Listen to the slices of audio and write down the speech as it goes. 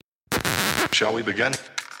Shall we begin?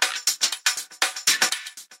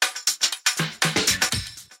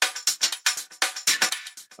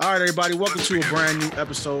 All right, everybody, welcome to a brand new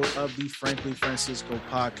episode of the Frankly Francisco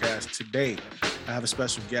podcast. Today, I have a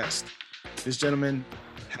special guest. This gentleman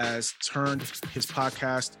has turned his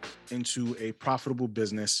podcast into a profitable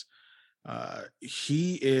business.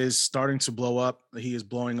 He is starting to blow up. He is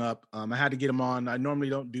blowing up. I had to get him on. I normally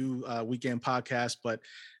don't do weekend podcasts, but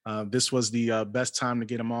this was the best time to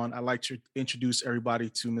get him on. I'd like to introduce everybody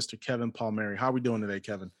to Mr. Kevin Palmieri. How are we doing today,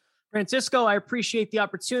 Kevin? Francisco, I appreciate the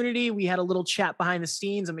opportunity. We had a little chat behind the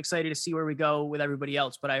scenes. I'm excited to see where we go with everybody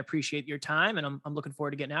else, but I appreciate your time and I'm looking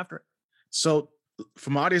forward to getting after it. So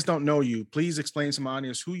for my audience don't know you, please explain to my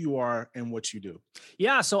audience who you are and what you do.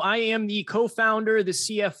 Yeah, so I am the co-founder, the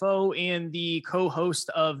CFO, and the co-host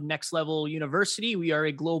of Next Level University. We are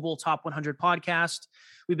a global top 100 podcast.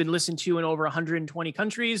 We've been listened to in over 120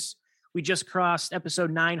 countries. We just crossed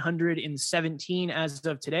episode 917 as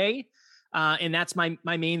of today. And that's my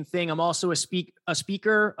main thing. I'm also a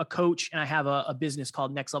speaker, a coach, and I have a business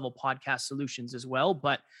called Next Level Podcast Solutions as well.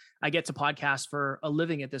 But I get to podcast for a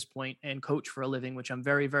living at this point and coach for a living, which I'm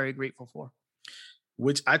very, very grateful for.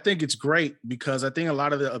 Which I think it's great because I think a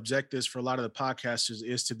lot of the objectives for a lot of the podcasters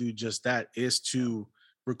is to do just that, is to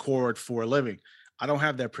record for a living. I don't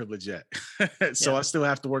have that privilege yet. So I still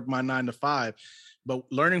have to work my 9 to 5. But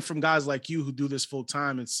learning from guys like you who do this full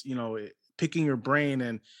time, it's, picking your brain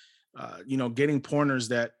and getting pointers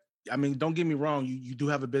that, I mean, don't get me wrong. You do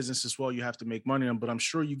have a business as well. You have to make money on, but I'm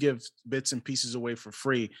sure you give bits and pieces away for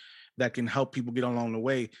free that can help people get along the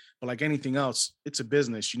way. But like anything else, it's a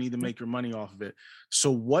business. You need to make your money off of it.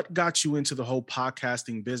 So what got you into the whole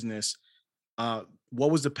podcasting business?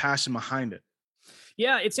 What was the passion behind it?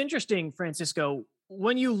 Yeah, it's interesting, Francisco.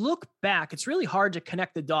 When you look back, it's really hard to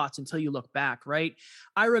connect the dots until you look back, right?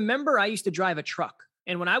 I remember I used to drive a truck.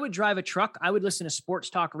 And when I would drive a truck, I would listen to sports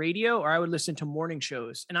talk radio or I would listen to morning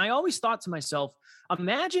shows. And I always thought to myself,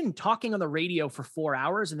 imagine talking on the radio for 4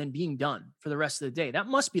 hours and then being done for the rest of the day. That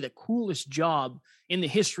must be the coolest job in the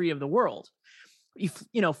history of the world.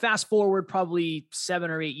 Fast forward probably 7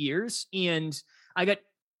 or 8 years, and I got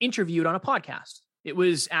interviewed on a podcast. It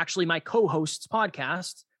was actually my co-host's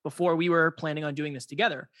podcast before we were planning on doing this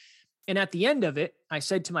together. And at the end of it, I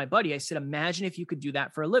said to my buddy, I said, imagine if you could do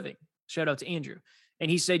that for a living. Shout out to Andrew. And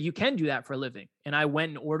he said, you can do that for a living. And I went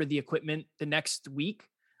and ordered the equipment the next week.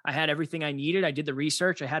 I had everything I needed. I did the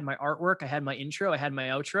research. I had my artwork. I had my intro. I had my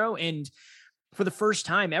outro. And for the first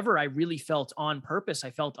time ever, I really felt on purpose. I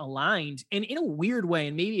felt aligned. And in a weird way,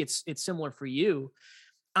 and maybe it's similar for you,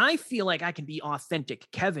 I feel like I can be authentic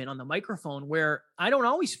Kevin on the microphone, where I don't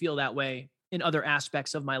always feel that way in other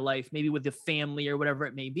aspects of my life, maybe with the family or whatever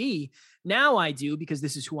it may be. Now I do, because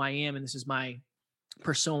this is who I am and this is my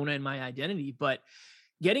persona and my identity. But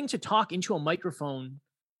getting to talk into a microphone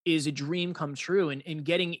is a dream come true, and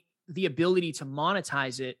getting the ability to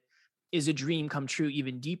monetize it is a dream come true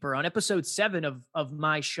even deeper. On episode 7 of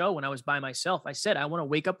my show, when I was by myself, I said, I want to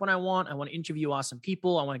wake up when I want. I want to interview awesome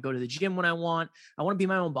people. I want to go to the gym when I want. I want to be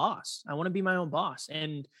my own boss.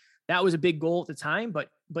 And that was a big goal at the time,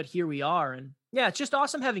 but here we are. And yeah, it's just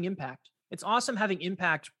awesome having impact. It's awesome having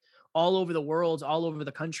impact all over the world, all over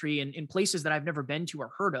the country, and in places that I've never been to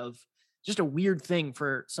or heard of. Just a weird thing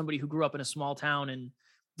for somebody who grew up in a small town and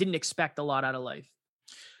didn't expect a lot out of life.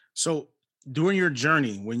 So during your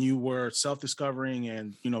journey, when you were self-discovering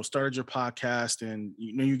and, started your podcast and,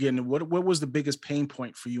 you're getting, what was the biggest pain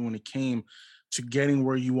point for you when it came to getting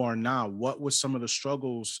where you are now? What was some of the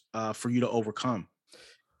struggles for you to overcome?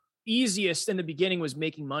 Easiest in the beginning was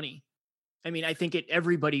making money. I mean, I think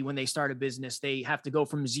everybody, when they start a business, they have to go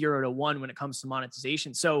from 0 to 1 when it comes to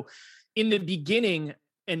monetization. So in the beginning,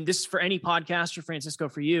 and this is for any podcaster, Francisco,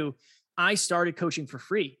 for you, I started coaching for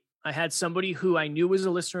free. I had somebody who I knew was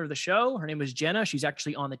a listener of the show. Her name was Jenna. She's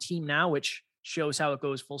actually on the team now, which shows how it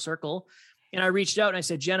goes full circle. And I reached out and I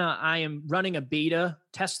said, Jenna, I am running a beta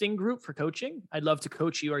testing group for coaching. I'd love to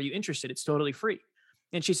coach you. Are you interested? It's totally free.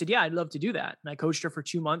 And she said, yeah, I'd love to do that. And I coached her for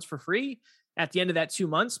 2 months for free. At the end of that 2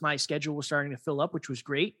 months, my schedule was starting to fill up, which was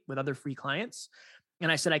great, with other free clients.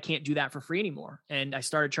 And I said, I can't do that for free anymore. And I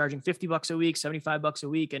started charging $50 a week, $75 a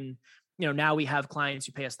week. And, now we have clients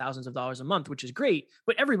who pay us thousands of dollars a month, which is great.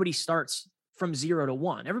 But everybody starts from 0 to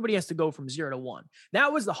 1. Everybody has to go from 0 to 1.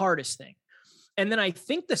 That was the hardest thing. And then I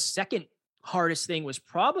think the second hardest thing was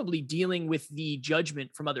probably dealing with the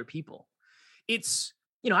judgment from other people. It's,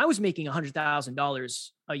 I was making $100,000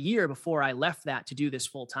 a year before I left that to do this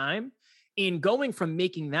full time. And going from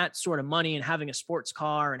making that sort of money and having a sports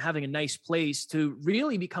car and having a nice place to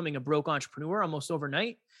really becoming a broke entrepreneur almost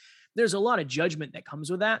overnight, there's a lot of judgment that comes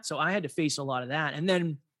with that. So I had to face a lot of that. And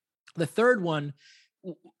then The third one,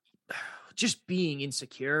 just being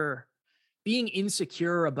insecure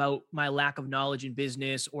about my lack of knowledge in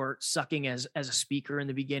business or sucking as a speaker in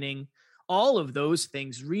the beginning. All of those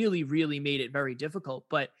things really, really made it very difficult.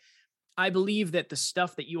 But I believe that the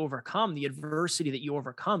stuff that you overcome, the adversity that you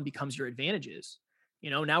overcome becomes your advantages.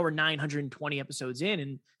 Now we're 920 episodes in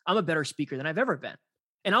and I'm a better speaker than I've ever been.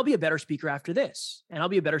 And I'll be a better speaker after this. And I'll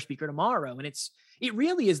be a better speaker tomorrow. And it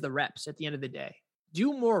really is the reps at the end of the day.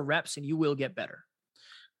 Do more reps and you will get better.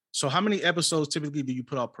 So how many episodes typically do you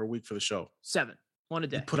put out per week for the show? 7, one a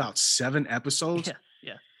day. You put out 7 episodes?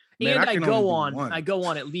 Yeah. Man, and I go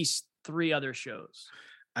on at least 3 other shows.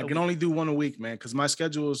 I can only do one a week, man, because my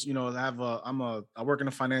schedule is, I work in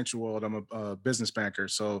the financial world. I'm a business banker.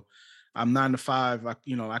 So I'm 9 to 5. I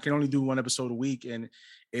can only do one episode a week and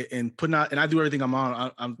putting out, and I do everything I'm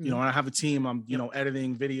on. I'm I have a team. I'm,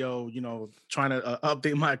 editing video, trying to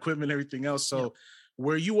update my equipment, everything else. So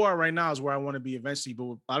where you are right now is where I want to be eventually. But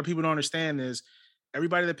what a lot of people don't understand is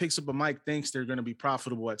everybody that picks up a mic thinks they're going to be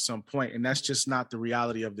profitable at some point. And that's just not the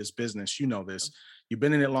reality of this business. You know this. You've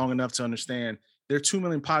been in it long enough to understand there are 2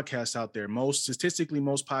 million podcasts out there. Statistically,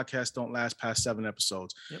 most podcasts don't last past 7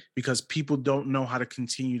 episodes because people don't know how to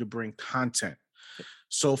continue to bring content.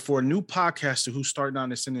 So for a new podcaster who's starting out in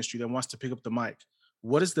this industry that wants to pick up the mic,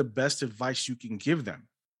 what is the best advice you can give them?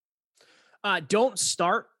 Don't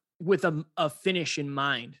start with a finish in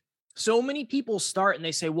mind. So many people start and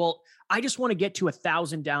they say, well, I just want to get to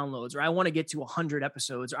 1,000 downloads, or I want to get to 100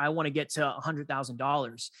 episodes, or I want to get to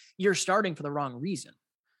 $100,000. You're starting for the wrong reason.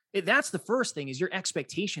 That's the first thing, is your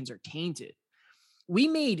expectations are tainted. We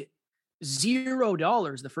made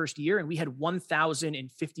 $0 the first year and we had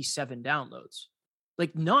 1,057 downloads.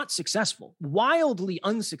 Like, not successful, wildly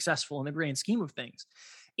unsuccessful in the grand scheme of things.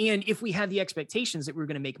 And if we had the expectations that we were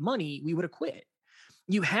going to make money, we would have quit.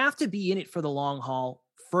 You have to be in it for the long haul,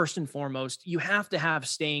 first and foremost. You have to have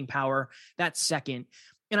staying power. That's second.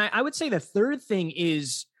 And I would say the third thing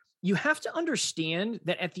is you have to understand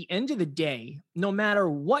that at the end of the day, no matter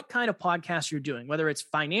what kind of podcast you're doing, whether it's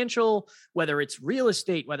financial, whether it's real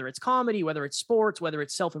estate, whether it's comedy, whether it's sports, whether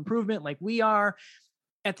it's self-improvement like we are,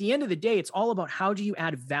 at the end of the day, it's all about how do you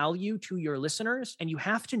add value to your listeners? And you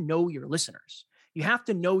have to know your listeners. You have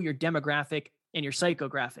to know your demographic and your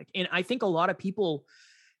psychographic. And I think a lot of people,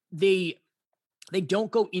 they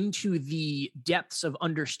don't go into the depths of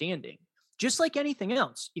understanding. Just like anything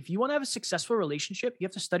else, if you want to have a successful relationship, you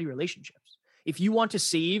have to study relationships. If you want to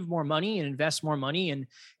save more money and invest more money and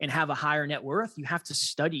have a higher net worth, you have to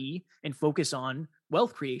study and focus on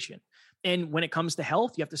wealth creation. And when it comes to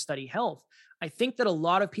health, you have to study health. I think that a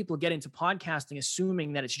lot of people get into podcasting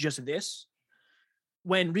assuming that it's just this,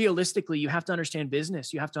 when realistically you have to understand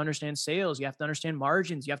business, you have to understand sales, you have to understand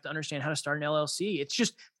margins, you have to understand how to start an LLC.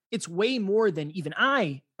 It's way more than even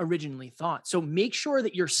I originally thought. So make sure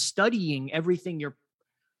that you're studying everything you're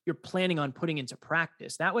planning on putting into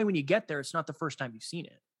practice. That way, when you get there, it's not the first time you've seen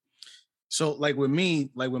it. So like with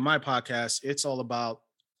me, like with my podcast, it's all about,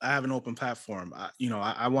 I have an open platform.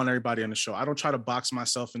 I want everybody on the show. I don't try to box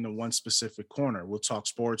myself into one specific corner. We'll talk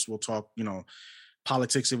sports. We'll talk,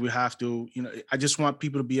 politics if we have to. I just want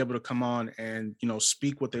people to be able to come on and,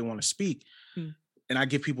 speak what they want to speak. And I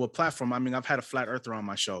give people a platform. I mean, I've had a flat earther on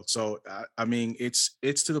my show. So,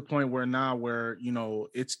 it's to the point where now where,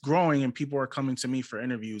 it's growing and people are coming to me for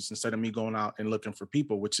interviews instead of me going out and looking for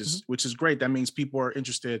people, which is great. That means people are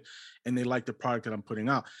interested and they like the product that I'm putting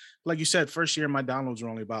out. Like you said, first year, my downloads were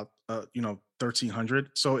only about,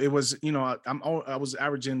 1,300. So it was, I was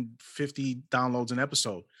averaging 50 downloads an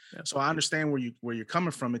episode. Yeah. So I understand where you're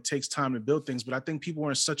coming from. It takes time to build things, but I think people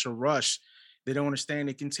are in such a rush. They don't understand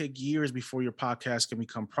it can take years before your podcast can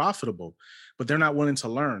become profitable, but they're not willing to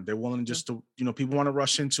learn. They're willing just to, people want to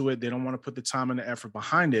rush into it. They don't want to put the time and the effort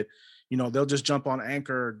behind it. They'll just jump on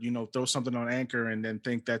Anchor, throw something on Anchor and then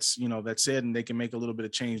think that's it. And they can make a little bit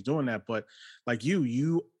of change doing that. But like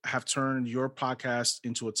you have turned your podcast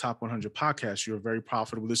into a top 100 podcast. You're very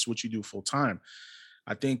profitable. This is what you do full time.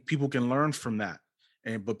 I think people can learn from that.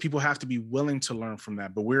 But people have to be willing to learn from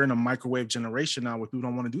that. But we're in a microwave generation now where people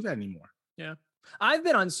don't want to do that anymore. Yeah. I've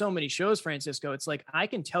been on so many shows, Francisco. It's like, I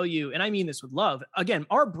can tell you, and I mean this with love. Again,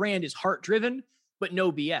 our brand is heart driven, but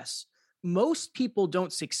no BS. Most people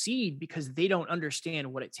don't succeed because they don't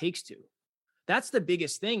understand what it takes to. That's the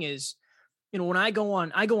biggest thing is, when I go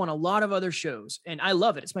on a lot of other shows and I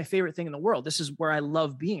love it. It's my favorite thing in the world. This is where I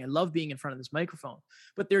love being. I love being in front of this microphone,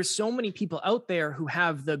 but there's so many people out there who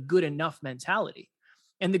have the good enough mentality.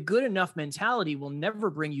 And the good enough mentality will never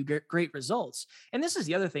bring you great results. And this is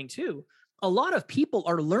the other thing too. A lot of people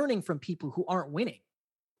are learning from people who aren't winning.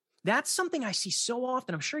 That's something I see so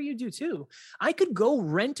often. I'm sure you do too. I could go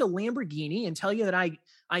rent a Lamborghini and tell you that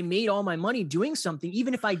I made all my money doing something,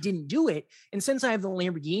 even if I didn't do it. And since I have the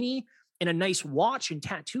Lamborghini and a nice watch and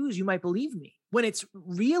tattoos, you might believe me. When it's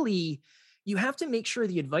really, you have to make sure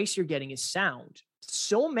the advice you're getting is sound.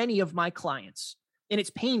 So many of my clients, and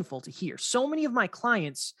it's painful to hear, so many of my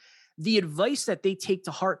clients, the advice that they take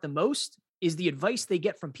to heart the most is the advice they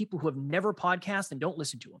get from people who have never podcast and don't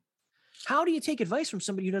listen to them. How do you take advice from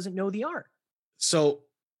somebody who doesn't know the art? So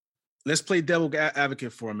let's play devil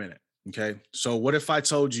advocate for a minute. Okay. So what if I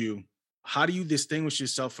told you, how do you distinguish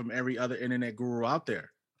yourself from every other internet guru out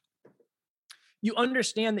there? You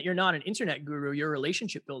understand that you're not an internet guru, you're a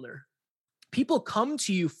relationship builder. People come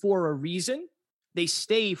to you for a reason, they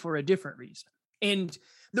stay for a different reason. And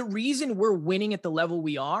the reason we're winning at the level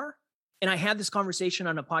we are, and I had this conversation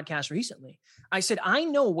on a podcast recently. I said, I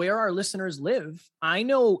know where our listeners live. I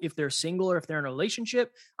know if they're single or if they're in a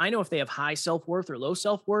relationship. I know if they have high self-worth or low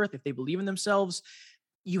self-worth, if they believe in themselves.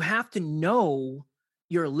 You have to know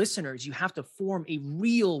your listeners. You have to form a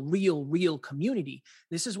real community.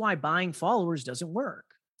 This is why buying followers doesn't work.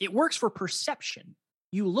 It works for perception.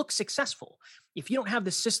 You look successful. If you don't have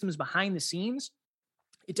the systems behind the scenes,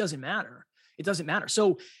 it doesn't matter. It doesn't matter.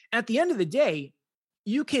 So at the end of the day,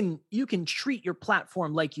 you can treat your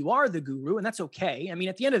platform like you are the guru, and that's okay. I mean,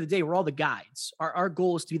 at the end of the day, we're all the guides. Our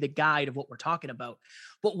goal is to be the guide of what we're talking about.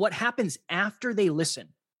 But what happens after they listen,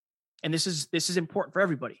 and this is important for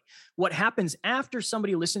everybody, what happens after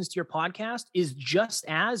somebody listens to your podcast is just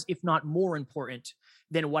as, if not more important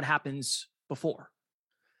than what happens before.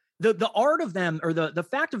 The art of them, or the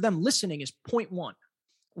fact of them listening, is point one.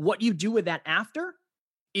 What you do with that after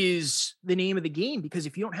is the name of the game, because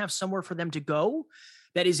if you don't have somewhere for them to go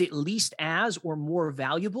that is at least as or more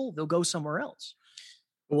valuable, they'll go somewhere else.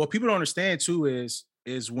 But what people don't understand too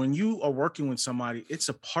is when you are working with somebody, it's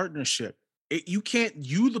a partnership.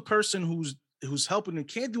 You the person who's helping them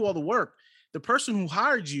can't do all the work. The person who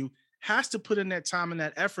hired you has to put in that time and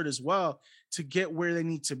that effort as well to get where they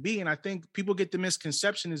need to be. And I think people get the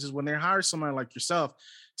misconception is when they hire somebody like yourself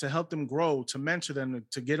to help them grow, to mentor them,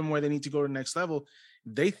 to get them where they need to go to the next level,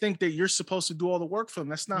 they think that you're supposed to do all the work for them.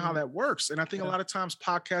 That's not how that works. And I think a lot of times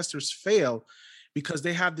podcasters fail because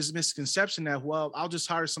they have this misconception that, well, I'll just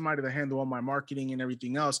hire somebody to handle all my marketing and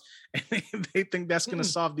everything else. And they think that's going to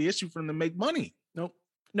solve the issue for them to make money. Nope.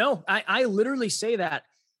 No, I literally say that.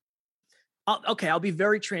 I'll be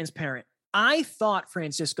very transparent. I thought,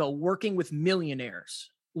 Francisco, working with millionaires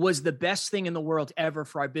was the best thing in the world ever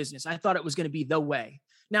for our business. I thought it was going to be the way.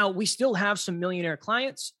 Now, we still have some millionaire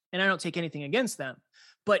clients, and I don't take anything against them.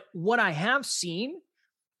 But what I have seen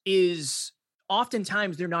is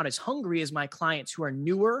oftentimes they're not as hungry as my clients who are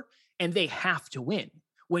newer, and they have to win.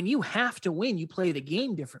 When you have to win, you play the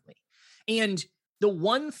game differently. And the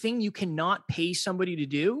one thing you cannot pay somebody to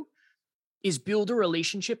do is build a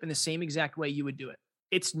relationship in the same exact way you would do it.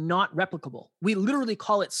 It's not replicable. We literally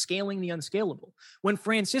call it scaling the unscalable. When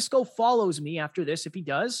Francisco follows me after this, if he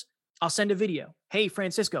does, I'll send a video. Hey,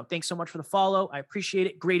 Francisco, thanks so much for the follow. I appreciate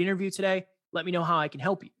it. Great interview today. Let me know how I can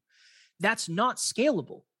help you. That's not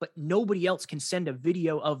scalable, but nobody else can send a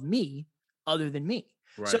video of me other than me.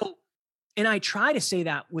 Right. So, and I try to say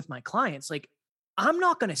that with my clients, like, I'm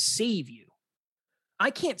not going to save you. I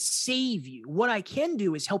can't save you. What I can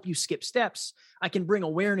do is help you skip steps. I can bring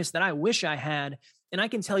awareness that I wish I had, and I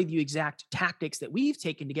can tell you the exact tactics that we've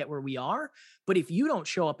taken to get where we are. But if you don't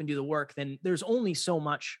show up and do the work, then there's only so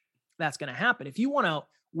much that's going to happen. If you want a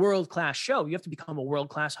world-class show, you have to become a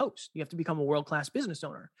world-class host. You have to become a world-class business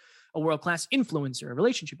owner, a world-class influencer, a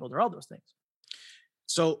relationship builder, all those things.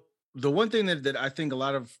 So the one thing that I think a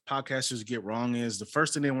lot of podcasters get wrong is the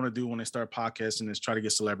first thing they want to do when they start podcasting is try to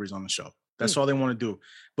get celebrities on the show. That's all they want to do.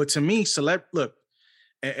 But to me, look,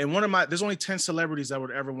 and there's only 10 celebrities I would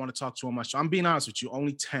ever want to talk to on my show. I'm being honest with you,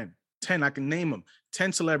 only 10. 10, I can name them.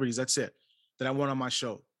 10 celebrities, that's it, that I want on my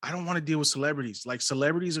show. I don't want to deal with celebrities. Like,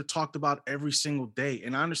 celebrities are talked about every single day.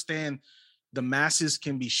 And I understand the masses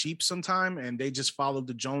can be sheep sometime and they just follow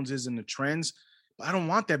the Joneses and the trends. But I don't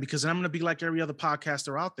want that, because then I'm going to be like every other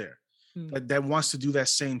podcaster out there that wants to do that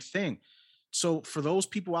same thing. So for those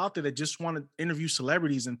people out there that just want to interview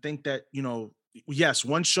celebrities and think that, yes,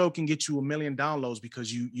 one show can get you 1 million downloads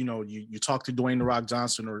because you talk to Dwayne The Rock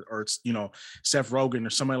Johnson or Seth Rogen or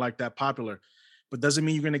somebody like that popular, but doesn't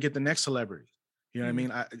mean you're going to get the next celebrity. You know what I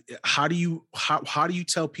mean? How do you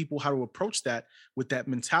tell people how to approach that with that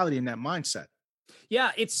mentality and that mindset?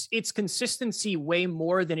 Yeah, it's consistency way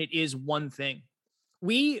more than it is one thing.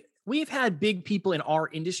 We we've had big people in our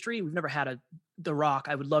industry. We've never had The Rock.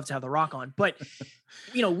 I would love to have The Rock on, but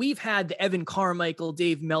we've had the Evan Carmichael,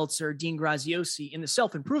 Dave Meltzer, Dean Graziosi in the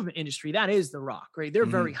self-improvement industry. That is The Rock, right? They're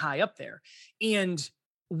very high up there. And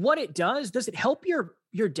what it does it help your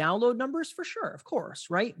download numbers? For sure, of course,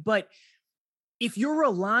 right? But if you're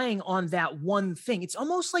relying on that one thing, it's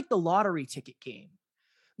almost like the lottery ticket game.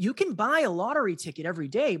 You can buy a lottery ticket every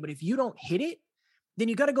day, but if you don't hit it, then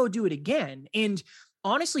you got to go do it again. And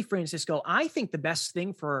honestly, Francisco, I think the best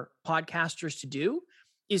thing for podcasters to do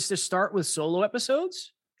is to start with solo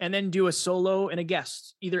episodes and then do a solo and a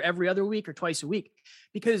guest either every other week or twice a week.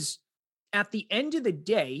 Because at the end of the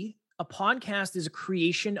day, a podcast is a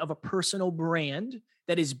creation of a personal brand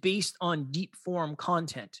that is based on deep form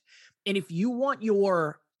content. And if you want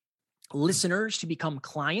your listeners to become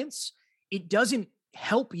clients, it doesn't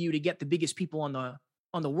help you to get the biggest people on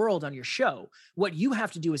the world on your show. What you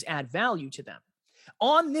have to do is add value to them.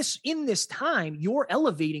 In this time, you're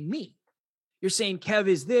elevating me. You're saying, Kev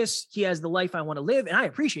is this, he has the life I want to live. And I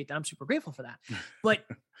appreciate that. I'm super grateful for that. But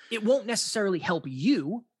it won't necessarily help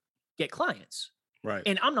you get clients. Right.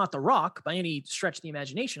 And I'm not The Rock by any stretch of the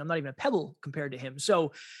imagination. I'm not even a pebble compared to him.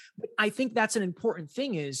 So I think that's an important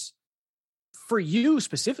thing is for you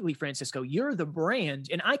specifically, Francisco, you're the brand.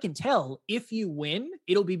 And I can tell if you win,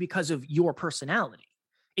 it'll be because of your personality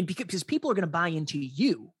and because people are going to buy into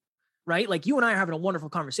you, right? Like you and I are having a wonderful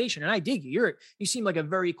conversation and I dig you. You seem like a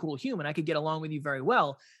very cool human. I could get along with you very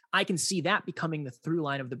well. I can see that becoming the through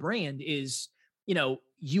line of the brand is,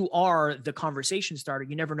 you are the conversation starter.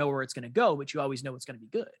 You never know where it's going to go, but you always know it's going to be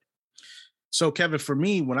good. So Kevin, for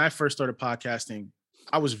me, when I first started podcasting,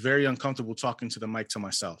 I was very uncomfortable talking to the mic to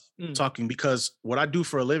myself, because what I do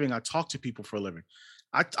for a living, I talk to people for a living.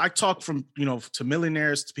 I talk from, to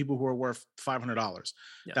millionaires to people who are worth $500.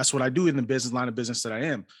 Yeah. That's what I do in the line of business that I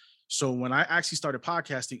am. So when I actually started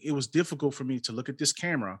podcasting, it was difficult for me to look at this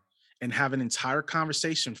camera and have an entire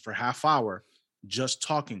conversation for half hour just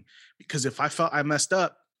talking, because if I felt I messed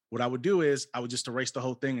up, what I would do is I would just erase the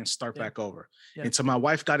whole thing and start back over. Yeah. Until my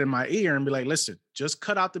wife got in my ear and be like, listen, just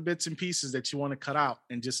cut out the bits and pieces that you want to cut out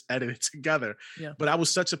and just edit it together. Yeah. But I was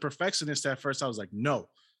such a perfectionist at first. I was like, no,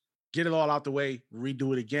 get it all out the way,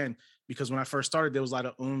 redo it again. Because when I first started, there was a lot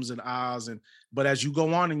of ums and ahs. But as you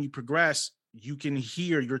go on and you progress, you can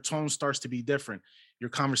hear your tone starts to be different. Your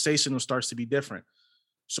conversation starts to be different.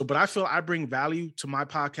 So, but I feel I bring value to my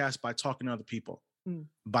podcast by talking to other people,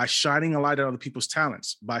 by shining a light on other people's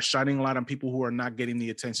talents, by shining a light on people who are not getting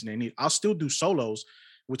the attention they need. I'll still do solos,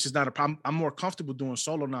 which is not a problem. I'm more comfortable doing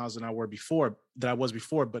solo now than I was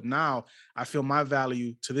before. But now I feel my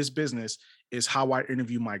value to this business is how I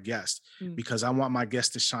interview my guests, because I want my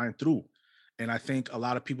guests to shine through. And I think a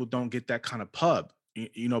lot of people don't get that kind of pub.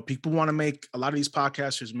 People want to make, a lot of these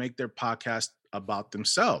podcasters make their podcast about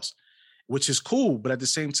themselves, which is cool. But at the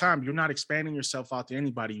same time, you're not expanding yourself out to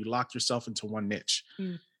anybody. You lock yourself into one niche.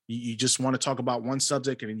 You just want to talk about one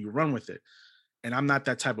subject and then you run with it. And I'm not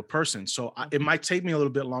that type of person. So it might take me a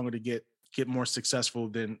little bit longer to get more successful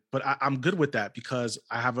but I'm good with that because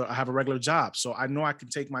I have a regular job. So I know I can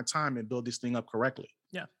take my time and build this thing up correctly.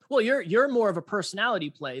 Yeah. Well, you're more of a personality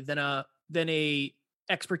play than a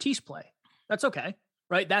expertise play. That's okay.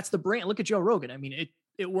 Right. That's the brand. Look at Joe Rogan. I mean,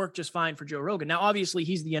 it worked just fine for Joe Rogan. Now, obviously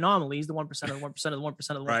he's the anomaly. He's the 1% of the 1% of the 1% of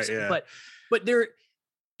the 1%. Right, yeah. But there,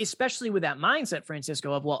 especially with that mindset,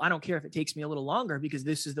 Francisco, of, well, I don't care if it takes me a little longer because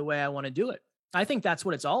this is the way I want to do it. I think that's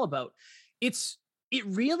what it's all about. It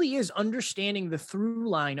really is understanding the through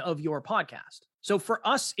line of your podcast. So for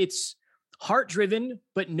us, it's heart driven,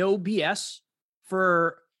 but no BS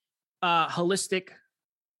for holistic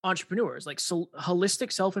entrepreneurs. Like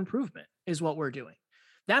holistic self-improvement is what we're doing.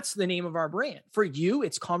 That's the name of our brand. For you,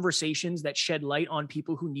 it's conversations that shed light on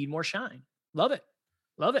people who need more shine. Love it.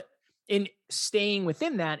 Love it. And staying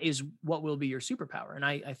within that is what will be your superpower. And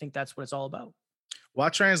I think that's what it's all about. Well, I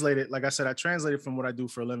translated from what I do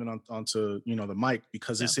for a living onto, the mic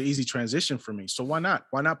because it's an easy transition for me. So why not?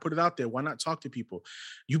 Why not put it out there? Why not talk to people?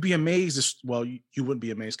 You'd be amazed. You wouldn't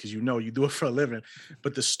be amazed because you do it for a living,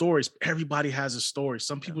 but the stories, everybody has a story.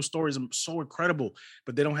 Some people's stories are so incredible,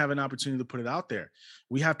 but they don't have an opportunity to put it out there.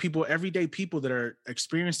 We have everyday people that are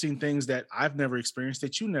experiencing things that I've never experienced,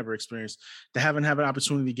 that you never experienced, that haven't had an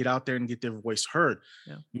opportunity to get out there and get their voice heard,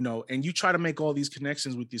 and you try to make all these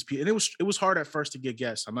connections with these people. And it was hard at first to get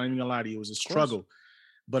guests. I'm not even gonna lie to you. It was a struggle.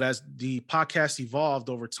 But as the podcast evolved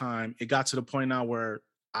over time, it got to the point now where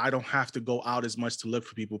I don't have to go out as much to look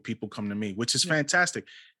for people. People come to me, which is fantastic.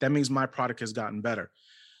 That means my product has gotten better.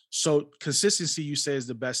 So consistency, you say, is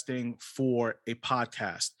the best thing for a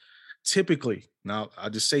podcast. Typically, now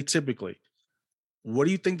I'll just say typically, what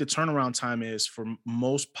do you think the turnaround time is for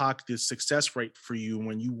most the success rate for you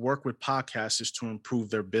when you work with podcasters to improve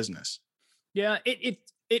their business? Yeah,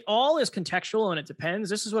 it all is contextual and it depends.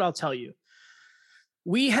 This is what I'll tell you.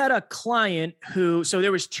 We had a client so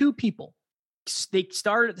there was two people. They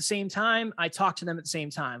started at the same time. I talked to them at the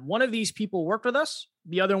same time. One of these people worked with us.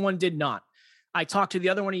 The other one did not. I talked to the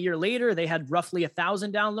other one a year later. They had roughly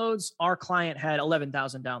 1,000 downloads. Our client had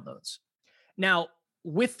 11,000 downloads. Now,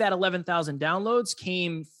 with that 11,000 downloads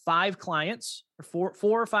came 5 clients, or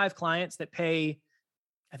four or 5 clients that pay,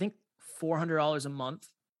 I think, $400 a month,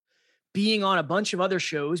 being on a bunch of other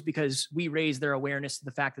shows because we raise their awareness to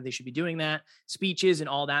the fact that they should be doing that, speeches and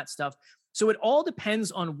all that stuff. So it all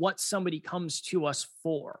depends on what somebody comes to us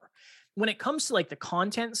for. When it comes to like the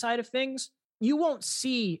content side of things, you won't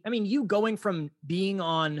see, you going from being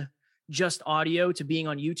on just audio to being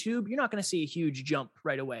on YouTube, you're not going to see a huge jump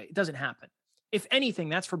right away. It doesn't happen. If anything,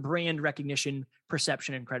 that's for brand recognition,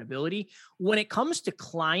 perception, and credibility. When it comes to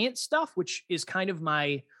client stuff, which is kind of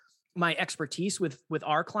my expertise with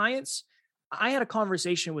our clients, I had a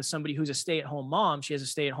conversation with somebody who's a stay-at-home mom. She has a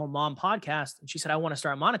stay-at-home mom podcast, and she said, I want to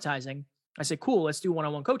start monetizing. I said, cool, let's do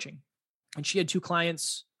one-on-one coaching. And she had 2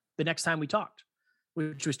 clients the next time we talked,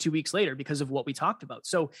 which was 2 weeks later because of what we talked about.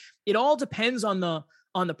 So it all depends on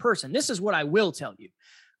the person. This is what I will tell you.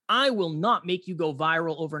 I will not make you go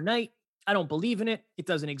viral overnight. I don't believe in it. It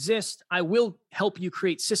doesn't exist. I will help you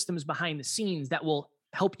create systems behind the scenes that will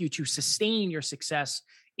help you to sustain your success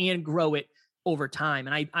and grow it over time.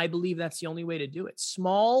 And I believe that's the only way to do it.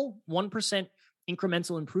 Small 1%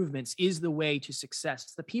 incremental improvements is the way to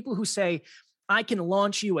success. The people who say, I can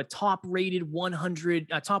launch you a top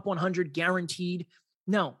 100 guaranteed.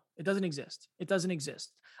 No, it doesn't exist. It doesn't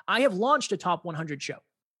exist. I have launched a top 100 show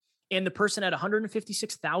and the person had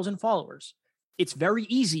 156,000 followers. It's very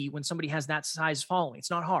easy when somebody has that size following. It's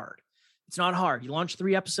not hard. It's not hard. You launch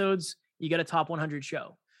 3 episodes, you get a top 100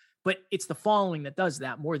 show. But it's the following that does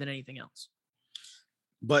that more than anything else.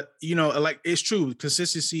 But, like, it's true.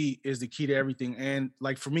 Consistency is the key to everything. And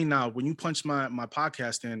like for me now, when you punch my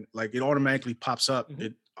podcast in, like it automatically pops up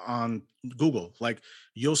on Google. Like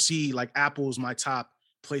you'll see like Apple's my top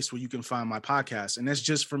place where you can find my podcast. And that's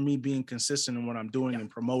just for me being consistent in what I'm doing and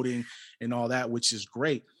promoting and all that, which is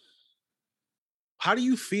great. How do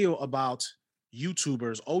you feel about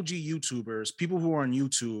YouTubers, OG YouTubers, people who are on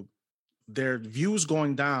YouTube, their views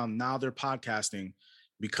going down, now they're podcasting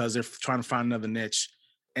because they're trying to find another niche,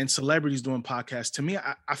 and celebrities doing podcasts? To me,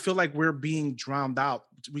 I feel like we're being drowned out.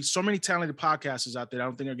 So many talented podcasters out there, I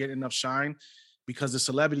don't think are getting enough shine because the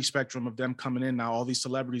celebrity spectrum of them coming in now, all these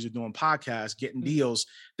celebrities are doing podcasts, getting deals.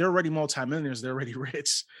 They're already multimillionaires. They're already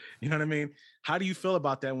rich. You know what I mean? How do you feel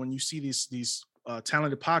about that when you see these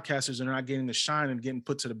talented podcasters and they're not getting the shine and getting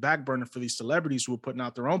put to the back burner for these celebrities who are putting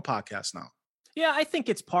out their own podcasts now? Yeah, I think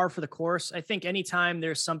it's par for the course. I think anytime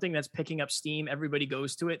there's something that's picking up steam, everybody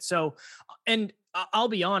goes to it. So, and I'll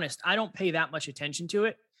be honest, I don't pay that much attention to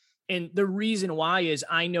it. And the reason why is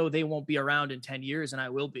I know they won't be around in 10 years and I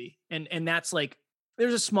will be. And that's like,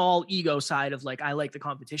 there's a small ego side of like, I like the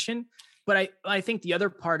competition, but I think the other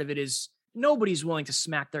part of it is nobody's willing to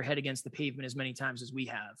smack their head against the pavement as many times as we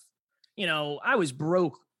have. I was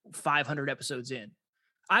broke 500 episodes in.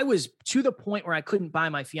 I was to the point where I couldn't buy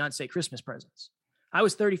my fiance Christmas presents. I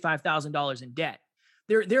was $35,000 in debt.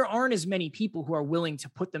 There aren't as many people who are willing to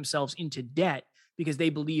put themselves into debt because they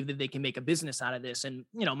believe that they can make a business out of this. And,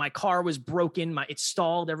 my car was broken. It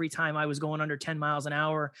stalled every time I was going under 10 miles an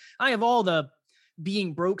hour. I have all the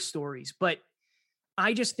being broke stories, but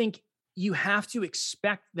I just think you have to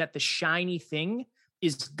expect that the shiny thing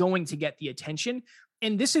is going to get the attention.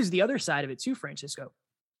 And this is the other side of it too, Francisco.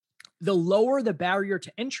 The lower the barrier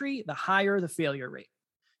to entry, the higher the failure rate.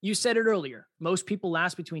 You said it earlier. Most people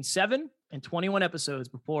last between 7 and 21 episodes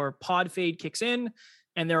before pod fade kicks in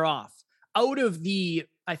and they're off. Out of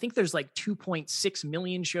I think there's like 2.6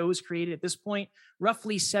 million shows created at this point,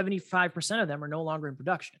 roughly 75% of them are no longer in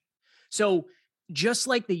production. So just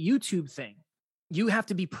like the YouTube thing, you have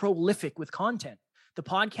to be prolific with content. The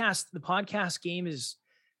podcast game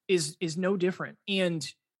is no different.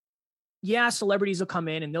 And yeah, celebrities will come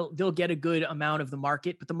in and they'll get a good amount of the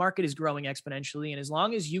market, but the market is growing exponentially. And as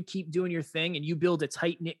long as you keep doing your thing and you build a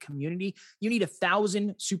tight-knit community, you need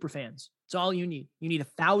 1,000 super fans. That's all you need. You need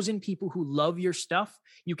 1,000 people who love your stuff.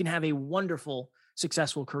 You can have a wonderful,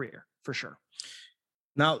 successful career for sure.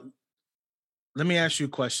 Now, let me ask you a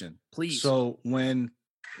question. Please. So when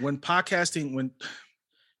podcasting,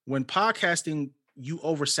 you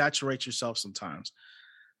oversaturate yourself sometimes.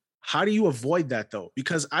 How do you avoid that though?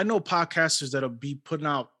 Because I know podcasters that'll be putting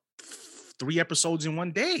out 3 episodes in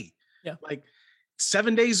one day. Yeah. Like,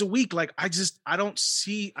 7 days a week. Like, I don't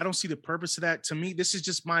see the purpose of that. To me, this is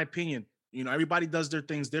just my opinion. You know, everybody does their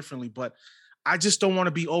things differently, but I just don't want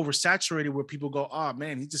to be oversaturated where people go, oh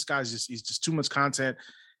man, he's just too much content.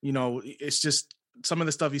 You know, it's just some of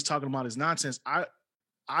the stuff he's talking about is nonsense.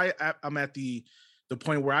 I'm at the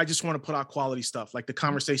point where I just want to put out quality stuff, like the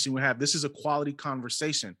conversation we have. This is a quality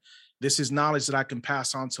conversation. This is knowledge that I can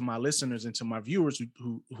pass on to my listeners and to my viewers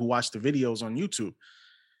who watch the videos on YouTube.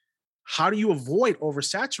 How do you avoid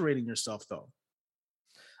oversaturating yourself though?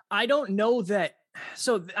 I don't know that.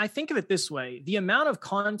 So I think of it this way. The amount of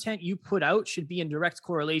content you put out should be in direct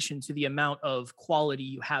correlation to the amount of quality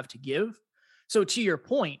you have to give. So to your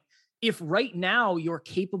point, if right now you're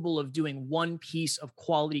capable of doing one piece of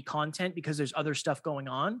quality content because there's other stuff going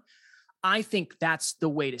on, I think that's the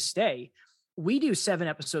way to stay. We do 7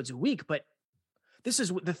 episodes a week, but this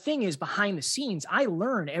is the thing is behind the scenes. I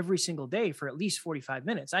learn every single day for at least 45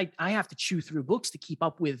 minutes. I have to chew through books to keep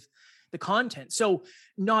up with the content. So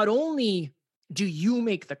not only do you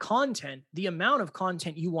make the content, the amount of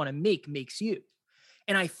content you want to make makes you.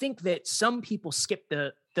 And I think that some people skip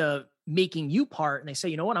the making you part and they say,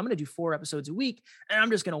 you know what, I'm going to do 4 episodes a week and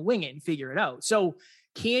I'm just going to wing it and figure it out. So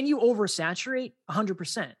can you oversaturate?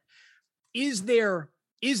 100%. Is there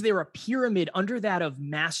a pyramid under that of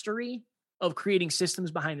mastery, of creating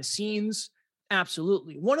systems behind the scenes?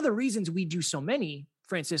 Absolutely. One of the reasons we do so many,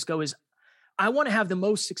 Francisco, is I want to have the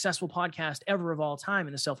most successful podcast ever of all time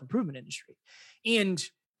in the self-improvement industry. And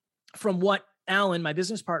from what Alan, my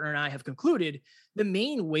business partner, and I have concluded, the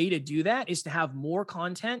main way to do that is to have more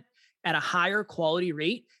content at a higher quality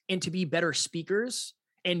rate and to be better speakers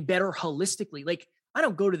and better holistically. Like, I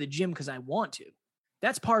don't go to the gym because I want to.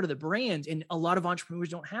 That's part of the brand. And a lot of entrepreneurs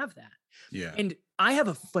don't have that. Yeah. And I have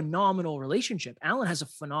a phenomenal relationship. Alan has a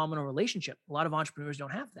phenomenal relationship. A lot of entrepreneurs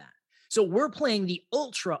don't have that. So we're playing the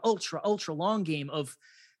ultra long game of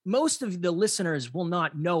most of the listeners will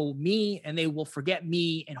not know me and they will forget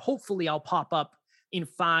me. And hopefully I'll pop up in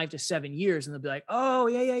 5 to 7 years and they'll be like, oh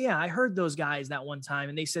yeah. I heard those guys that one time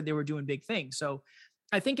and they said they were doing big things. So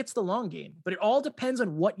I think it's the long game, but it all depends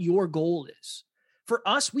on what your goal is. For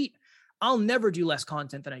us, I'll never do less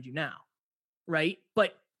content than I do now. Right.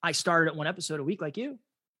 But I started at 1 episode a week like you,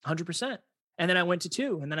 100%. And then I went to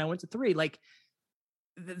 2 and then I went to 3. Like,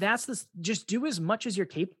 that's this, just do as much as you're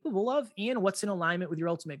capable of and what's in alignment with your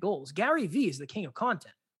ultimate goals. Gary Vee is the king of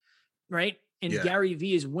content, right? And Gary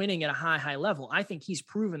Vee is winning at a high level. I think he's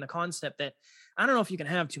proven the concept that I don't know if you can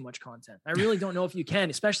have too much content. I really don't know if you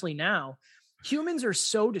can, especially now. Humans are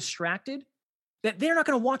so distracted that they're not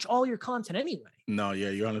going to watch all your content anyway. No, yeah,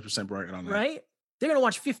 you're 100% right on that. Right? They're going to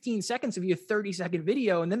watch 15 seconds of your 30-second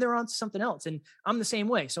video and then they're on to something else. And I'm the same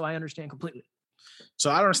way. So I understand completely. So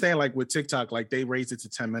I don't understand, like with TikTok, like they raised it to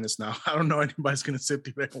 10 minutes now. I don't know anybody's going to sit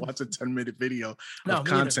there and watch a 10-minute video of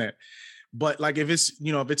content. But like if it's,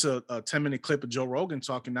 if it's a 10-minute clip of Joe Rogan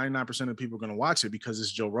talking, 99% of people are going to watch it because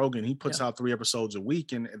it's Joe Rogan. He puts out 3 episodes a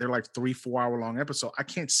week and they're like 3-4 hour long episodes. I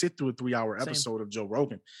can't sit through a 3-hour episode of Joe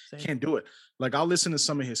Rogan. Can't do it. Like I'll listen to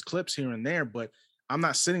some of his clips here and there, but I'm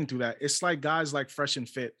not sitting through that. It's like guys like Fresh and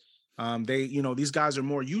Fit. These guys are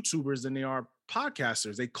more YouTubers than they are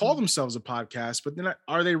podcasters. They call themselves a podcast, but then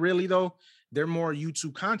are they really though? They're more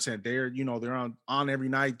YouTube content. They're on every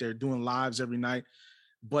night. They're doing lives every night.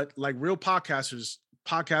 But like real podcasters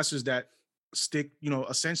that stick,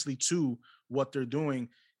 essentially to what they're doing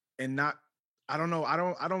and not, I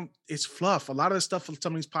don't, it's fluff. A lot of the stuff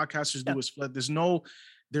some of these podcasters do is fluff.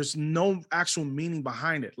 There's no actual meaning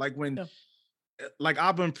behind it. Like when, like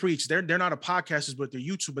Abba and Preach, they're not a podcasters, but they're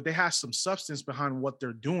YouTube, but they have some substance behind what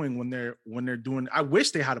they're doing when they're doing. I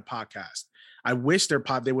wish they had a podcast. I wish they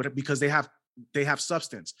would, because they have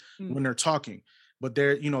substance when they're talking, but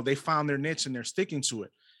they found their niche and they're sticking to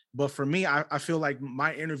it. But for me, I feel like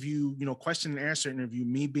my interview, question and answer interview,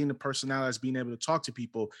 me being the personality that's being able to talk to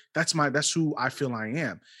people, that's who I feel I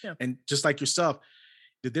am. Yeah. And just like yourself,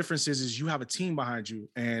 the difference is you have a team behind you,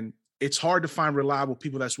 and it's hard to find reliable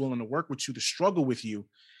people that's willing to work with you, to struggle with you,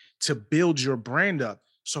 to build your brand up.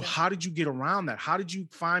 So how did you get around that? How did you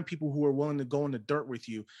find people who are willing to go in the dirt with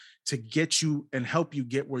you to get you and help you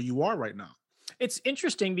get where you are right now? It's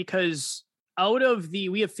interesting because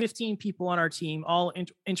we have 15 people on our team, all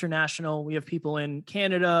international. We have people in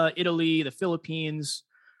Canada, Italy, the Philippines,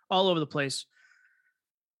 all over the place.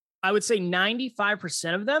 I would say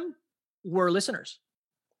 95% of them were listeners.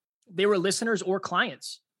 They were listeners or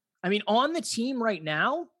clients. I mean, on the team right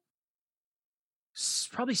now,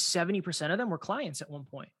 probably 70% of them were clients at one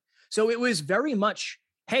point. So it was very much,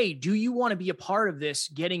 hey, do you want to be a part of this,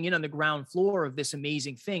 getting in on the ground floor of this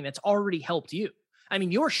amazing thing that's already helped you? I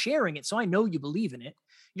mean, you're sharing it, so I know you believe in it.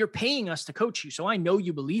 You're paying us to coach you. So I know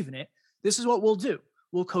you believe in it. This is what we'll do.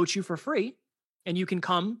 We'll coach you for free and you can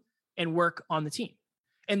come and work on the team.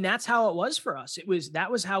 And that's how it was for us.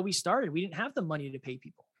 That was how we started. We didn't have the money to pay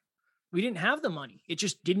people. We didn't have the money. It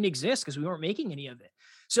just didn't exist because we weren't making any of it.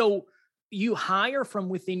 So you hire from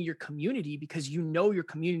within your community because you know your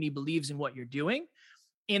community believes in what you're doing.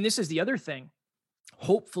 And this is the other thing.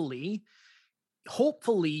 Hopefully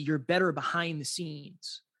you're better behind the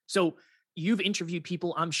scenes. So you've interviewed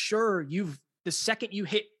people. I'm sure the second you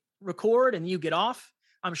hit record and you get off,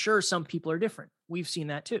 I'm sure some people are different. We've seen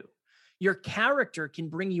that too. Your character can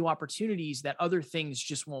bring you opportunities that other things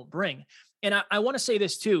just won't bring. And I want to say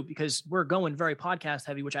this too, because we're going very podcast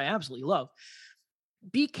heavy, which I absolutely love.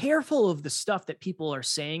 Be careful of the stuff that people are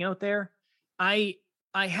saying out there. I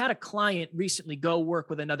had a client recently go work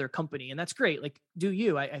with another company, and that's great. Like, do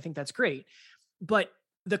you? I think that's great. But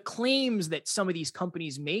the claims that some of these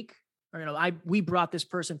companies make, we brought this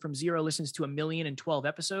person from 0 listens to 1 million in 12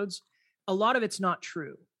 episodes. A lot of it's not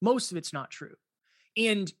true. Most of it's not true.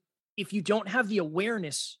 And if you don't have the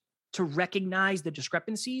awareness to recognize the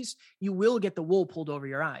discrepancies, you will get the wool pulled over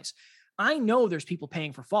your eyes. I know there's people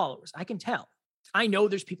paying for followers. I can tell. I know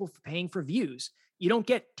there's people paying for views. You don't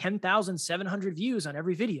get 10,700 views on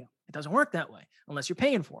every video. It doesn't work that way unless you're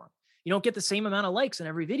paying for them. You don't get the same amount of likes on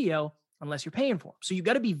every video unless you're paying for them. So you've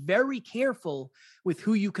got to be very careful with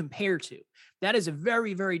who you compare to. That is a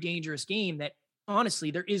very, very dangerous game that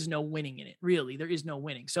honestly, there is no winning in it. Really, there is no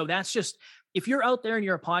winning. So that's just, if you're out there and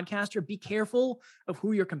you're a podcaster, be careful of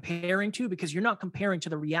who you're comparing to, because you're not comparing to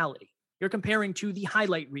the reality. You're comparing to the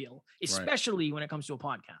highlight reel, especially when it comes to a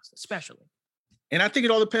podcast, especially. And I think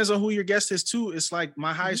it all depends on who your guest is too. It's like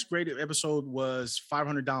my highest graded episode was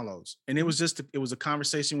 500 downloads. And it was it was a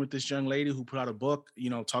conversation with this young lady who put out a book,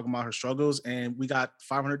 talking about her struggles, and we got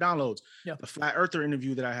 500 downloads. Yeah. The Flat Earther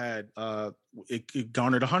interview that I had, it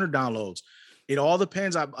garnered 100 downloads. It all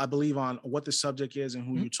depends, I believe, on what the subject is and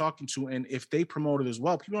who you're talking to. And if they promote it as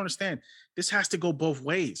well, people understand this has to go both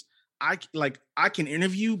ways. I can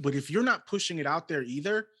interview, but if you're not pushing it out there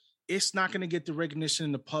either, it's not going to get the recognition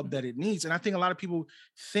in the pub that it needs. And I think a lot of people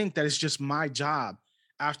think that it's just my job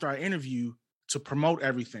after I interview to promote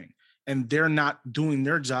everything, and they're not doing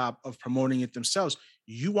their job of promoting it themselves.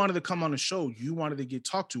 You wanted to come on the show. You wanted to get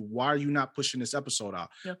talked to. Why are you not pushing this episode out?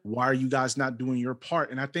 Yeah. Why are you guys not doing your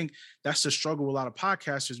part? And I think that's the struggle with a lot of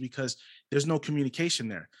podcasters, because there's no communication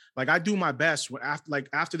there. Like, I do my best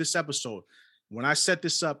after this episode, when I set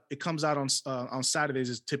this up, it comes out on Saturdays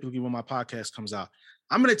is typically when my podcast comes out.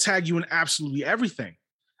 I'm going to tag you in absolutely everything.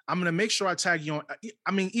 I'm going to make sure I tag you on,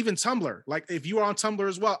 even Tumblr. Like, if you are on Tumblr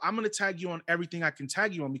as well, I'm going to tag you on everything I can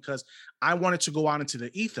tag you on, because I want it to go out into the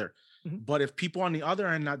ether. Mm-hmm. But if people on the other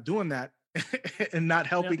end not doing that and not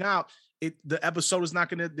helping out, the episode is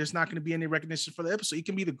there's not going to be any recognition for the episode. It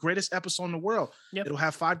can be the greatest episode in the world. Yep. It'll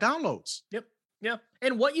have 5 downloads. Yep. Yeah.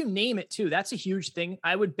 And what you name it too, that's a huge thing.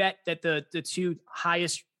 I would bet that the 2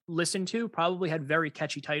 highest listened to probably had very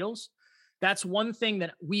catchy titles. That's one thing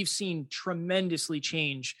that we've seen tremendously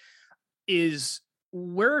change, is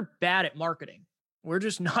we're bad at marketing. We're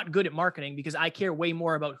just not good at marketing, because I care way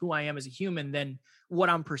more about who I am as a human than what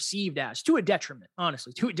I'm perceived as, to a detriment,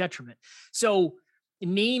 honestly, to a detriment. So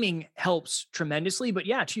naming helps tremendously. But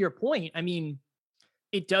yeah, to your point,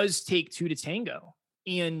 it does take 2 to tango.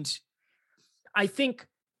 And I think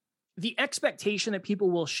the expectation that people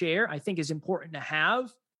will share, I think, is important to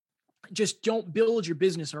have. Just don't build your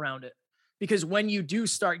business around it. Because when you do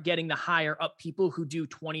start getting the higher up people who do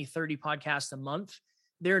 20, 30 podcasts a month,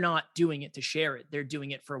 they're not doing it to share it. They're doing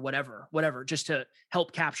it for whatever, just to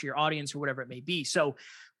help capture your audience or whatever it may be. So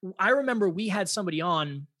I remember we had somebody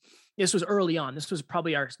on, this was early on. This was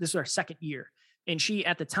our second year. And she,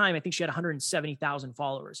 at the time, I think she had 170,000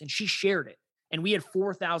 followers, and she shared it. And we had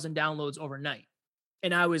 4,000 downloads overnight.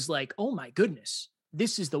 And I was like, oh my goodness,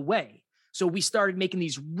 this is the way. So we started making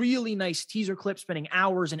these really nice teaser clips, spending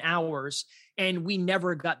hours and hours, and we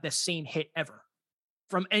never got the same hit ever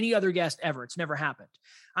from any other guest ever. It's never happened.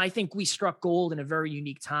 I think we struck gold in a very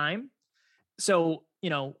unique time. So,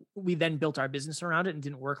 we then built our business around it and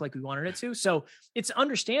didn't work like we wanted it to. So it's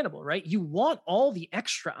understandable, right? You want all the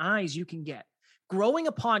extra eyes you can get. Growing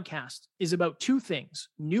a podcast is about 2 things: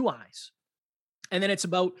 new eyes. And then it's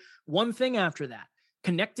about one thing after that: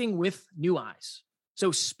 connecting with new eyes.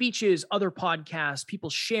 So speeches, other podcasts, people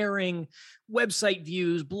sharing, website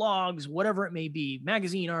views, blogs, whatever it may be,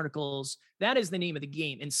 magazine articles. That is the name of the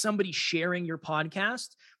game. And somebody sharing your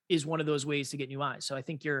podcast is one of those ways to get new eyes. So I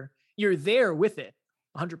think you're there with it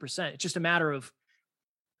 100%. It's just a matter of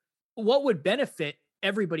what would benefit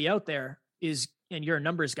everybody out there. and you're a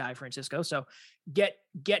numbers guy, Francisco. So get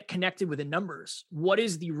connected with the numbers. What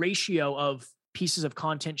is the ratio of pieces of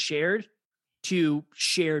content shared to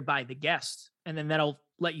shared by the guest? And then that'll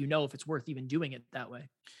let you know if it's worth even doing it that way.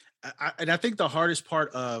 I think the hardest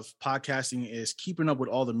part of podcasting is keeping up with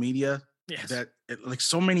all the media. Yes. That like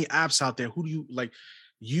so many apps out there. Who do you like?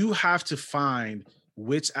 You have to find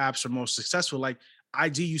which apps are most successful. Like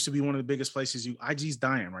IG used to be one of the biggest places. IG's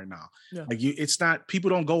dying right now. Yeah. Like it's not.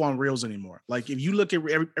 People don't go on Reels anymore. Like if you look at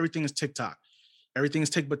everything is TikTok, everything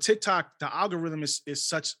is TikTok. But TikTok, the algorithm is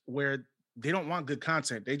such where they don't want good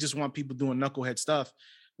content. They just want people doing knucklehead stuff,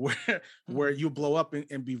 where you blow up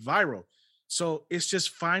and be viral. So it's just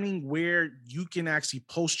finding where you can actually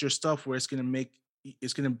post your stuff where it's going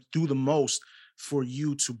to do the most for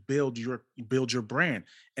you to build your brand.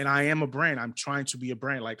 And I am a brand. I'm trying to be a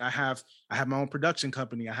brand. Like I have my own production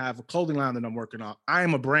company. I have a clothing line that I'm working on. I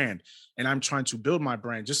am a brand and I'm trying to build my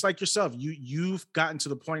brand just like yourself. You've gotten to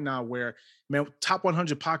the point now where, man, top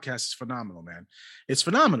 100 podcasts is phenomenal, man. It's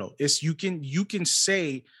phenomenal. You can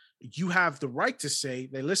say, you have the right to say,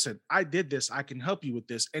 they listen, I did this, I can help you with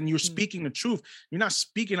this. And you're speaking the truth. You're not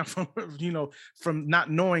speaking from, from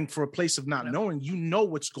not knowing, for a place of not knowing, you know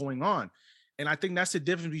what's going on. And I think that's the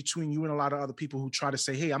difference between you and a lot of other people who try to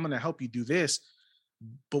say, hey, I'm going to help you do this.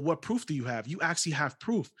 But what proof do you have? You actually have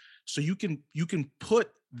proof. So you can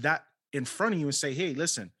put that in front of you and say, hey,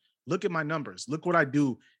 listen, look at my numbers. Look what I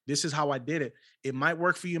do. This is how I did it. It might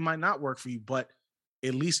work for you, it might not work for you, but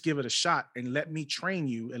at least give it a shot and let me train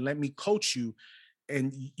you and let me coach you,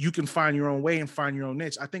 and you can find your own way and find your own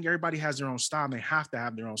niche. I think everybody has their own style and they have to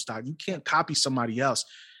have their own style. You can't copy somebody else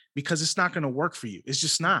because it's not going to work for you. It's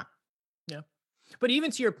just not. Yeah. But even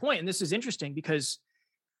to your point, and this is interesting because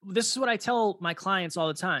this is what I tell my clients all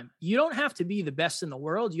the time. You don't have to be the best in the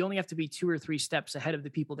world. You only have to be 2 or 3 steps ahead of the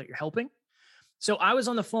people that you're helping. So I was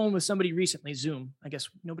on the phone with somebody recently, Zoom. I guess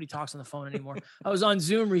nobody talks on the phone anymore. I was on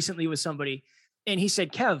Zoom recently with somebody. And he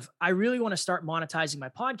said, Kev, I really want to start monetizing my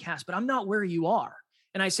podcast, but I'm not where you are.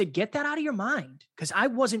 And I said, get that out of your mind, because I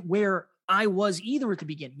wasn't where I was either at the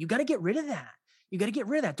beginning. You got to get rid of that. You got to get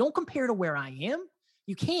rid of that. Don't compare to where I am.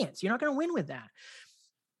 You can't. You're not going to win with that.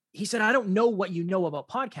 He said, I don't know what you know about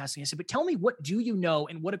podcasting. I said, but tell me, what do you know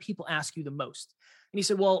and what do people ask you the most? And he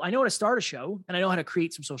said, well, I know how to start a show and I know how to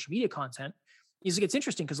create some social media content. He's like, it's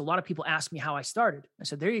interesting because a lot of people ask me how I started. I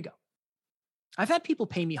said, there you go. I've had people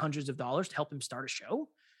pay me hundreds of dollars to help them start a show.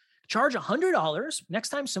 Charge $100 next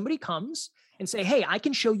time somebody comes and say, hey, I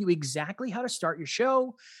can show you exactly how to start your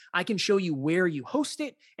show. I can show you where you host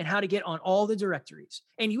it and how to get on all the directories.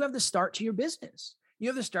 And you have the start to your business.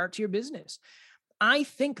 I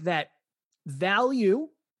think that value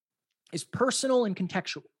is personal and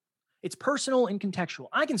contextual. It's personal and contextual.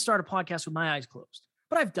 I can start a podcast with my eyes closed,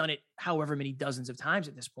 but I've done it however many dozens of times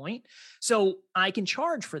at this point. So I can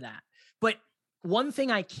charge for that. But one thing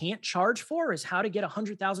I can't charge for is how to get a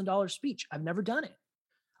 $100,000 speech. I've never done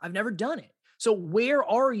it. So where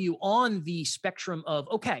are you on the spectrum of,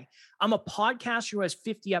 okay, I'm a podcaster who has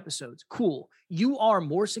 50 episodes. Cool. You are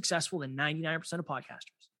more successful than 99% of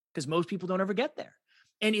podcasters because most people don't ever get there.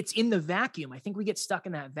 And it's in the vacuum. I think we get stuck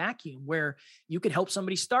in that vacuum where you could help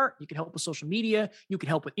somebody start. You could help with social media. You could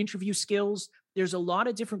help with interview skills. There's a lot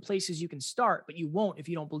of different places you can start, but you won't if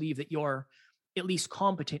you don't believe that you're at least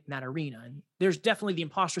competent in that arena. And there's definitely the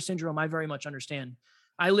imposter syndrome. I very much understand.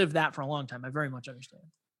 I lived that for a long time. I very much understand.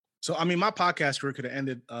 So, I mean, my podcast career could have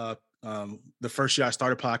ended the first year I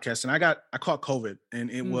started podcasting. I caught COVID, and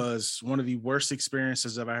it was one of the worst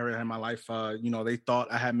experiences I've ever had in my life. They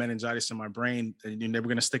thought I had meningitis in my brain, and they were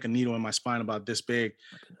going to stick a needle in my spine about this big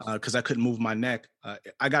because I couldn't move my neck.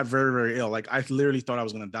 I got very, very ill. Like I literally thought I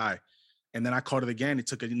was going to die. And then I caught it again. It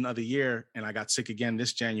took another year and I got sick again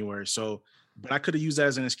this January. So, but I could have used that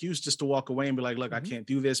as an excuse just to walk away and be like, look, I can't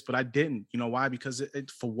do this, but I didn't. You know why? Because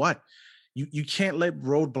for what? You can't let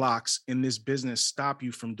roadblocks in this business stop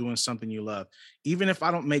you from doing something you love. Even if I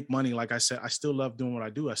don't make money, like I said, I still love doing what I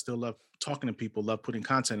do. I still love talking to people, love putting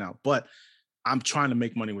content out, but I'm trying to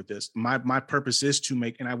make money with this. My purpose is to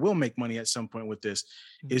make, and I will make money at some point with this.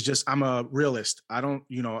 It's just, I'm a realist. I don't,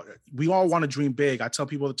 we all want to dream big. I tell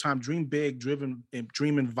people all the time, dream big, dream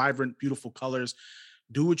in vibrant, beautiful colors.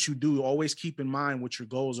 Do what you do. Always keep in mind what your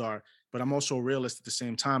goals are. But I'm also a realist at the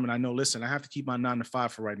same time. And I know, listen, I have to keep my 9 to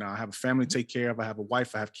 5 for right now. I have a family to take care of. I have a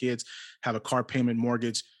wife, I have kids, have a car payment,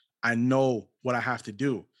 mortgage. I know what I have to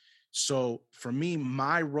do. So for me,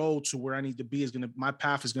 my road to where I need to be my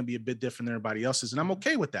path is going to be a bit different than everybody else's. And I'm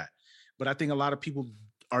okay with that. But I think a lot of people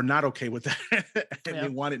are not okay with that. And They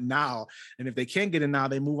want it now. And if they can't get it now,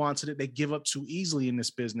 they move on to it. They give up too easily in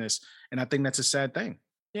this business. And I think that's a sad thing.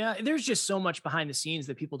 Yeah, there's just so much behind the scenes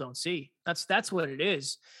that people don't see. That's what it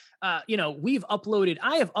is. You know, I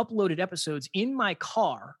have uploaded episodes in my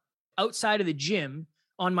car outside of the gym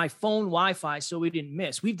on my phone Wi-Fi so we didn't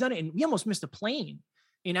miss. We've done it and we almost missed a plane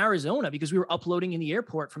in Arizona because we were uploading in the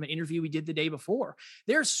airport from an interview we did the day before.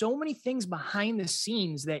 There are so many things behind the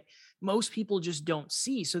scenes that most people just don't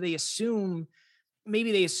see. So they assume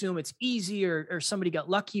it's easy or somebody got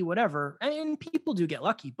lucky, whatever. And people do get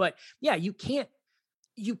lucky, but yeah, you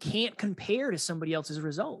can't compare to somebody else's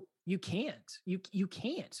result. You can't. You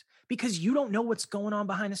can't because you don't know what's going on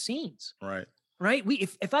behind the scenes. Right. Right.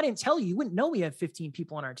 If I didn't tell you, you wouldn't know we have 15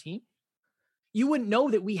 people on our team. You wouldn't know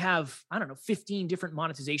that we have, 15 different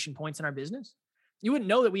monetization points in our business. You wouldn't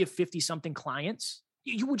know that we have 50 something clients.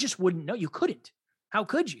 You just wouldn't know. You couldn't. How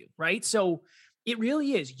could you? Right. So it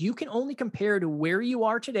really is. You can only compare to where you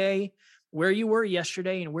are today, where you were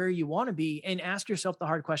yesterday, and where you want to be, and ask yourself the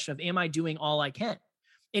hard question of, am I doing all I can?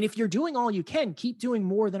 And if you're doing all you can, keep doing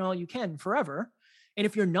more than all you can forever. And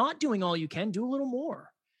if you're not doing all you can, do a little more.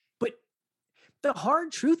 But the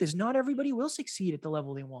hard truth is not everybody will succeed at the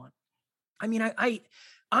level they want. I mean,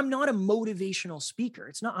 I'm not a motivational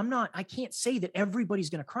speaker. I can't say that everybody's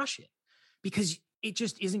going to crush it because it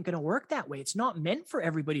just isn't going to work that way. It's not meant for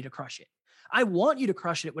everybody to crush it. I want you to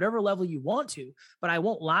crush it at whatever level you want to, but I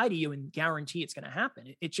won't lie to you and guarantee it's going to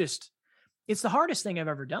happen. It's the hardest thing I've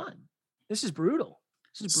ever done. This is brutal.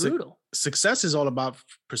 This is brutal. Success is all about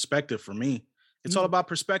perspective for me. It's all about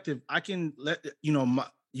perspective. I can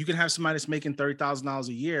you can have somebody that's making $30,000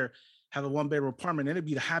 a year, have a 1-bedroom apartment, and it'd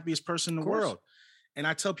be the happiest person in the world. And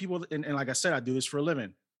I tell people, and like I said, I do this for a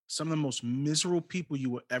living. Some of the most miserable people you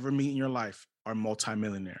will ever meet in your life are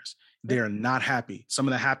multimillionaires. They are not happy. Some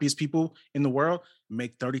of the happiest people in the world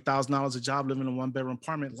make $30,000 a job, living in a 1-bedroom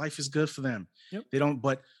apartment. Life is good for them. Yep. They don't,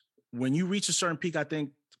 but when you reach a certain peak, I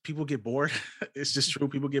think people get bored. It's just true.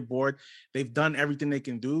 People get bored. They've done everything they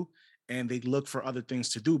can do and they look for other things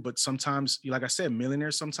to do. But sometimes, like I said,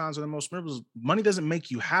 millionaires sometimes are the most miserable. Money doesn't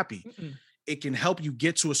make you happy. Mm-mm. It can help you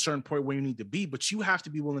get to a certain point where you need to be, but you have to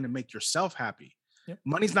be willing to make yourself happy. Yep.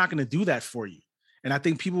 Money's not going to do that for you. And I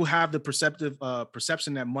think people have the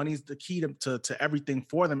perception that money's the key to everything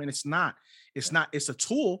for them. And it's not. It's a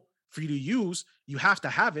tool for you to use. You have to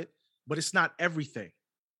have it, but it's not everything.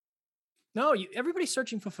 No, everybody's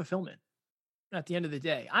searching for fulfillment at the end of the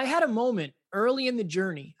day. I had a moment early in the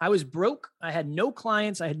journey. I was broke. I had no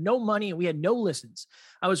clients. I had no money and we had no listens.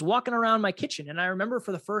 I was walking around my kitchen and I remember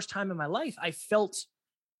for the first time in my life, I felt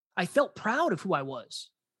proud of who I was.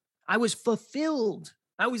 I was fulfilled.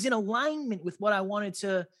 I was in alignment with what I wanted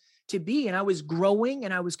to be. And I was growing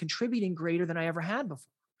and I was contributing greater than I ever had before.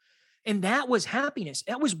 And that was happiness.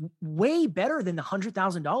 That was way better than the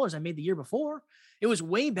 $100,000 I made the year before. It was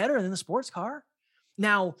way better than the sports car.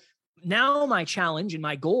 Now my challenge and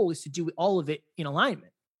my goal is to do all of it in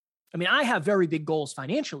alignment. I mean, I have very big goals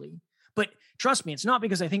financially, but trust me, it's not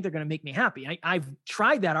because I think they're going to make me happy. I've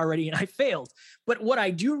tried that already and I failed. But what I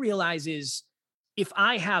do realize is if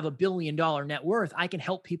I have $1 billion net worth, I can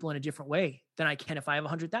help people in a different way than I can if I have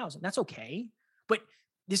 100,000. That's okay. But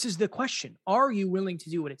this is the question. Are you willing to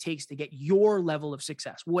do what it takes to get your level of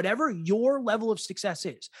success? Whatever your level of success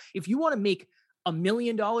is. If you want to make $1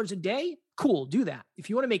 million a day, cool, do that. If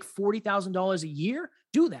you want to make $40,000 a year,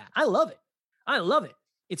 do that. I love it. I love it.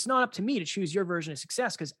 It's not up to me to choose your version of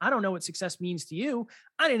success because I don't know what success means to you.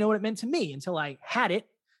 I didn't know what it meant to me until I had it.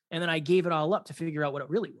 And then I gave it all up to figure out what it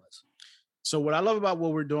really was. So what I love about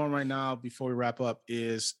what we're doing right now before we wrap up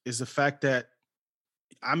is the fact that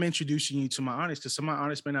I'm introducing you to my audience because some of my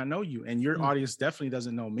audience may not know you and your audience definitely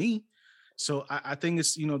doesn't know me. So I think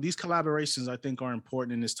it's, these collaborations I think are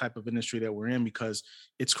important in this type of industry that we're in because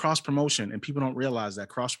it's cross promotion and people don't realize that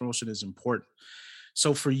cross promotion is important.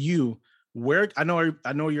 So for you, where I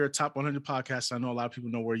know you're a top 100 podcast. I know a lot of people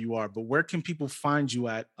know where you are, but where can people find you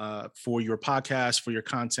at for your podcast, for your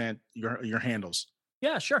content, your handles?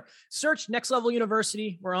 Yeah, sure. Search Next Level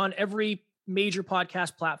University. We're on every major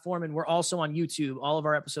podcast platform and we're also on YouTube. All of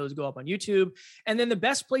our episodes go up on YouTube. And then the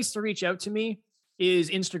best place to reach out to me is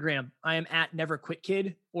Instagram. I am at Never Quit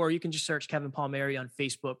Kid, or you can just search Kevin Palmieri on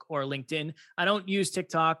Facebook or LinkedIn. I don't use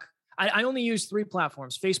TikTok. I only use 3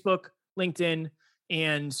 platforms: Facebook, LinkedIn,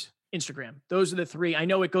 and Instagram. Those are the 3. I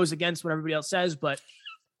know it goes against what everybody else says, but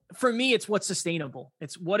for me, it's what's sustainable.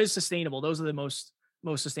 It's what is sustainable. Those are the most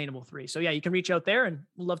sustainable 3. So yeah, you can reach out there and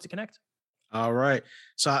we'd love to connect. All right.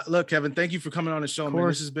 So look, Kevin, thank you for coming on the show, man.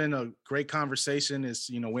 This has been a great conversation. It's,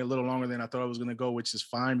 went a little longer than I thought it was going to go, which is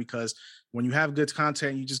fine because when you have good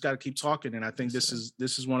content, you just got to keep talking. And I think this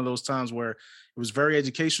is one of those times where it was very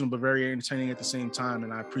educational, but very entertaining at the same time.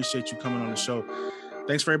 And I appreciate you coming on the show.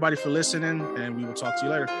 Thanks for everybody for listening, and we will talk to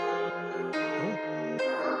you later. Cool.